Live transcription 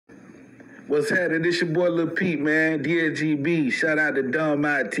What's happening? This your boy Lil Pete, man. DLGB. Shout out to Dumb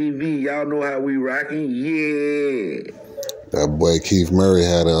Out TV. Y'all know how we rocking. Yeah. That boy Keith Murray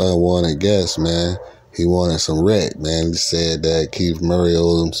had an unwanted guest, man. He wanted some wreck, man. He said that Keith Murray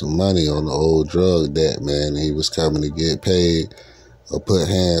owed him some money on the old drug debt, man. He was coming to get paid or put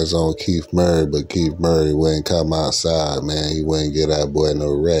hands on Keith Murray, but Keith Murray wouldn't come outside, man. He wouldn't get that boy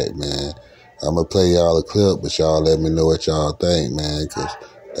no wreck, man. I'm going to play y'all a clip, but y'all let me know what y'all think, man, because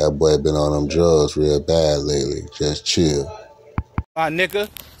that boy been on them drugs real bad lately. Just chill. My nigga,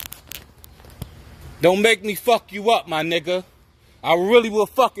 don't make me fuck you up, my nigga. I really will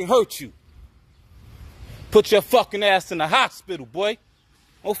fucking hurt you. Put your fucking ass in the hospital, boy.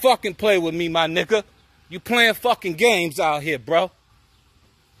 Don't fucking play with me, my nigga. You playing fucking games out here, bro.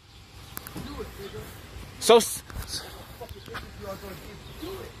 So,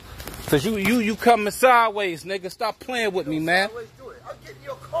 cause you coming sideways, nigga. Stop playing with me, man. I'm getting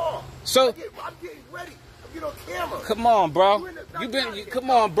your car. So I'm getting ready. I'm getting on camera. Come on, bro.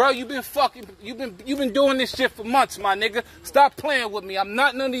 Come on, bro. You've been doing this shit for months, my nigga. Stop playing with me. I'm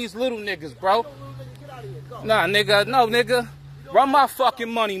not none of these little niggas, bro. Nah, nigga. No, nigga. Run my fucking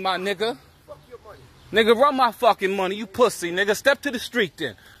money, my nigga. Nigga, run my fucking money, you pussy, nigga. Step to the street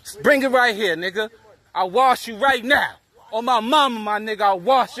then. Bring it right here, nigga. I'll wash you right now. On my mama, my nigga,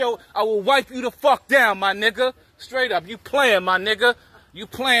 I will wipe you the fuck down, my nigga. Straight up, you playing, my nigga. You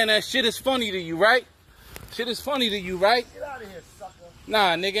playing, that shit is funny to you, right? Shit is funny to you, right? Get out of here, sucker.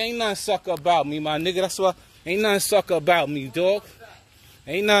 Nah, nigga, ain't nothing sucker about me, my nigga. That's why ain't nothing sucker about me, dog.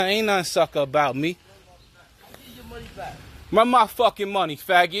 Ain't nothing sucker about me. Get your money back. Run my fucking money,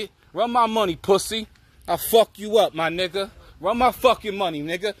 faggot. Run my money, pussy. I'll fuck you up, my nigga. Run my fucking money,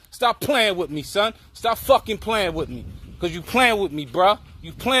 nigga. Stop playing with me, son. Stop fucking playing with me. Cause you playing with me, bruh.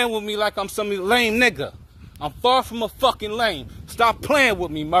 You playing with me like I'm some lame nigga. I'm far from a fucking lame. Stop playing with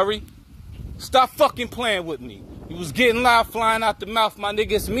me, Murray. Stop fucking playing with me. You was getting loud flying out the mouth, my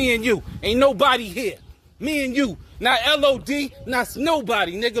nigga. It's me and you. Ain't nobody here. Me and you. Not LOD, not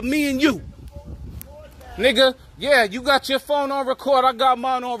nobody, nigga. Me and you. Nigga, yeah, you got your phone on record. I got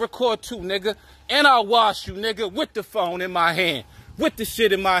mine on record too, nigga. And I'll wash you, nigga, with the phone in my hand. With the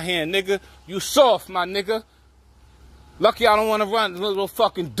shit in my hand, nigga. You soft, my nigga. Lucky I don't want to run a little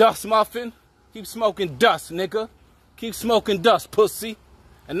fucking dust muffin. Keep smoking dust, nigga. Keep smoking dust, pussy.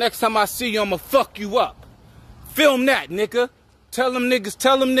 And next time I see you, I'ma fuck you up. Film that, nigga. Tell them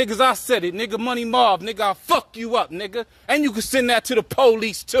niggas I said it, nigga. Money Marv, nigga, I'll fuck you up, nigga. And you can send that to the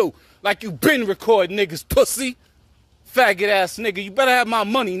police, too. Like you been recording niggas, pussy. Faggot ass nigga. You better have my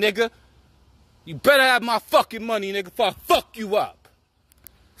money, nigga. You better have my fucking money, nigga, before I fuck you up.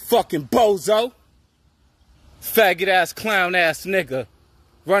 Fucking bozo. Faggot ass, clown ass nigga.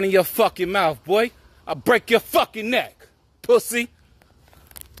 Running your fucking mouth, boy. I'll break your fucking neck, pussy.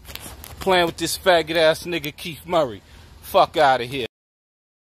 Playing with this faggot ass nigga Keith Murray. Fuck out of here.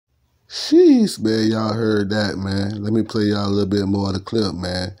 Sheesh, man, y'all heard that, man. Let me play y'all a little bit more of the clip,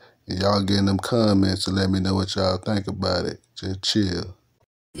 man. And y'all get in them comments and let me know what y'all think about it. Just chill.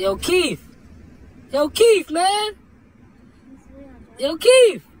 Yo, Keith. Yo, Keith, man. Yo,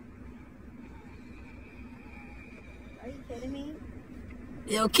 Keith. Are you kidding me?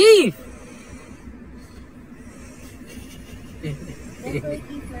 Yo, Keith. That's really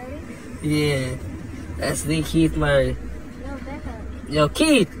Keith Murray? Yeah, that's the Keith Murray. No, back up. Yo,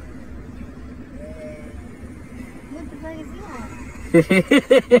 Keith. What the fuck is he on?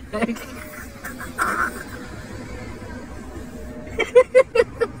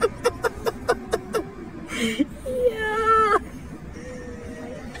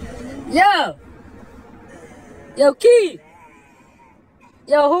 Yeah. Yo. Yo, Keith.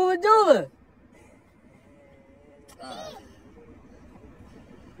 Yo, who we doing?